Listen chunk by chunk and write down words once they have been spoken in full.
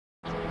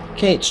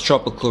Okay, it's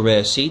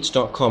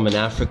tropicalrareseeds.com in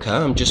Africa.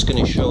 I'm just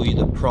going to show you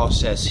the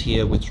process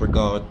here with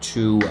regard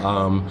to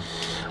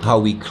how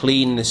we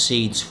clean the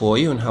seeds for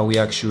you and how we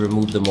actually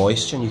remove the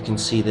moisture. And you can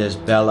see there's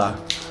Bella,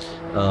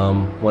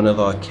 one of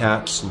our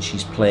cats, and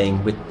she's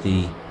playing with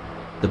the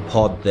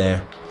pod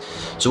there.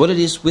 So what it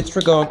is with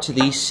regard to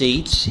these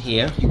seeds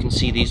here, you can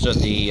see these are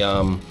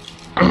the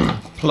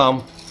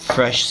plump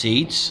fresh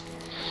seeds.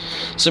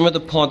 Some of the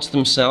pods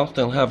themselves,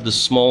 they'll have the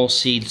small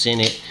seeds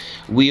in it.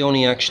 We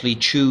only actually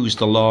choose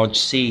the large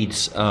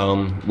seeds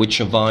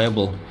which are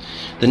viable.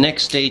 The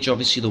next stage,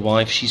 obviously the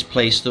wife, she's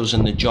placed those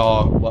in the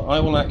jar. What I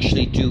will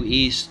actually do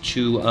is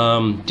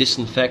to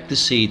disinfect the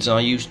seeds.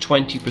 I use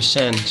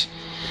 20%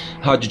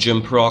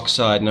 hydrogen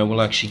peroxide, and I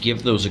will actually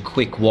give those a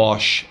quick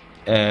wash.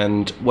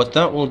 And what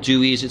that will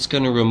do is it's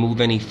going to remove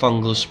any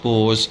fungal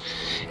spores,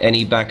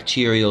 any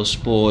bacterial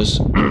spores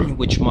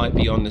which might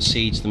be on the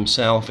seeds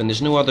themselves, and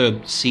there's no other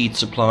seed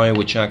supplier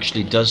which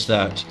actually does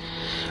that.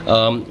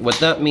 What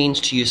that means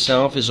to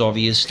yourself is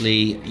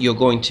obviously you're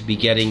going to be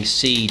getting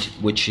seed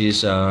which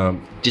is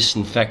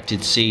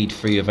disinfected seed,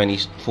 free of any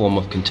form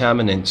of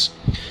contaminants.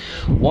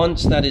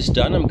 Once that is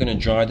done, I'm going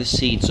to dry the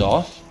seeds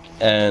off.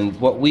 And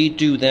what we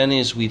do then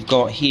is we've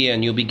got here,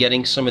 and you'll be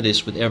getting some of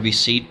this with every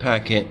seed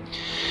packet,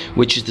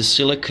 which is the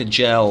silica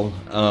gel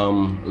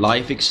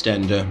life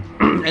extender,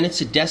 and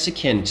it's a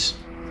desiccant.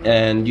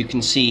 And you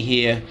can see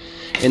here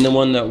in the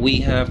one that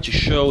we have, to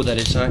show that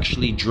it's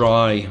actually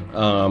dry,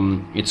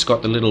 it's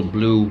got the little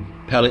blue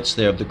pellets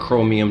there of the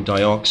chromium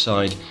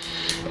dioxide,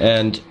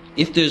 and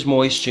if there's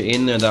moisture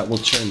in there, that will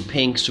turn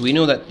pink. So we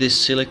know that this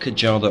silica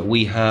gel that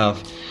we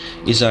have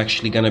is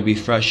actually going to be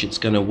fresh, it's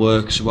going to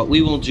work. So what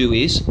we will do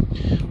is,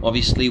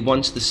 obviously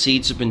once the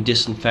seeds have been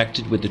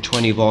disinfected with the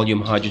 20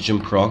 volume hydrogen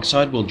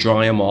peroxide, we'll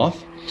dry them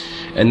off,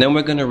 and then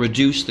we're going to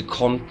reduce the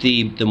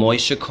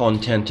moisture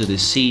content of the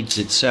seeds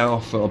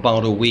itself for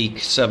about a week,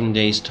 7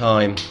 days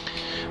time,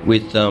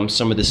 with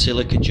some of the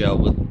silica gel.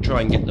 We'll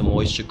try and get the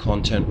moisture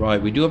content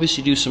right. We do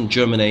obviously do some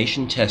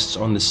germination tests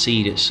on the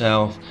seed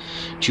itself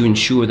to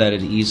ensure that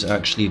it is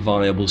actually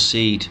viable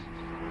seed.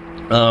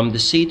 The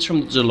seeds from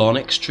the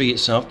Zolonyx tree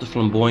itself, the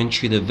flamboyant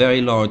tree, they're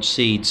very large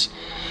seeds,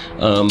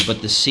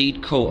 but the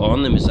seed coat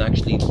on them is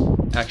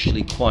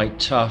actually quite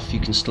tough. You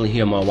can still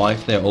hear my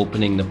wife there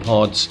opening the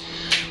pods.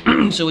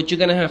 So what you're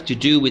going to have to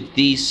do with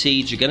these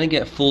seeds, you're going to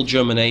get full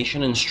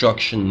germination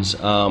instructions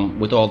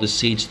with all the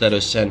seeds that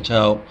are sent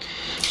out.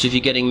 So if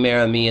you're getting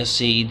Maramia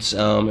seeds,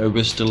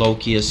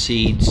 Aristolochia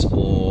seeds,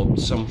 or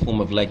some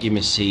form of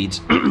legumous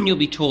seeds, you'll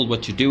be told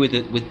what to do with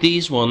it. With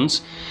these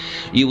ones,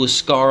 you will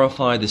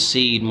scarify the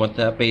seed, and what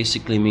that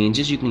basically means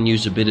is you can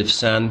use a bit of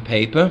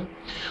sandpaper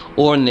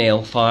or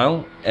nail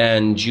file,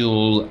 and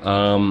you'll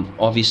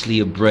obviously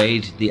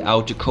abrade the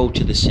outer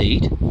coat of the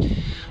seed.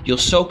 You'll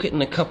soak it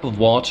in a cup of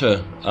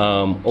water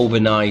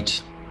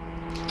overnight,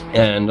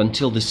 and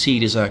until the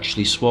seed is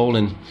actually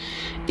swollen.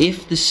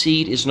 If the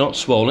seed is not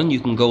swollen, you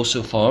can go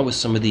so far with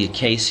some of the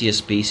acacia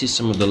species,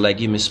 some of the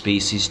legumous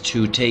species,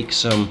 to take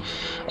some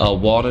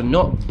water,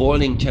 not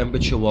boiling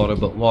temperature water,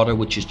 but water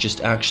which is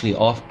just actually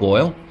off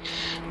boil.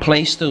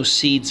 Place those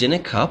seeds in a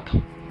cup,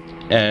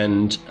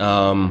 and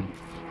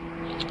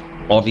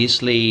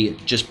obviously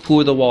just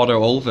pour the water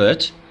over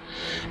it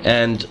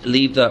and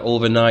leave that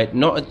overnight.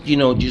 Not,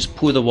 just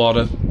pour the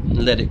water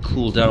and let it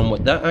cool down.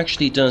 What that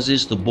actually does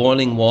is the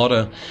boiling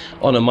water,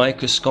 on a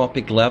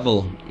microscopic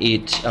level,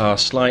 it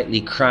slightly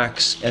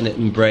cracks and it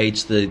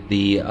abrades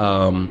the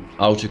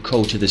outer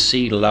coat of the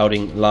seed,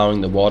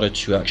 allowing the water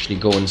to actually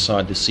go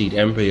inside the seed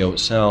embryo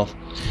itself.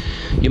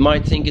 You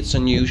might think it's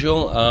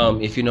unusual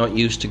if you're not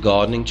used to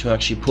gardening to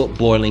actually put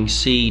boiling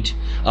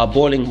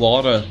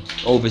water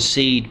over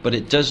seed, but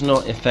it does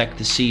not affect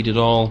the seed at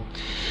all.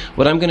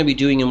 What I'm going to be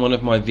doing in one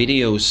of my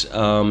videos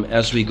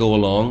as we go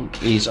along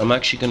is I'm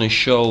actually going to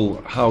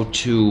show how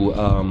to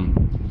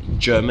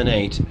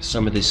germinate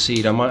some of this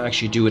seed. I might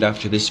actually do it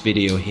after this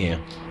video here.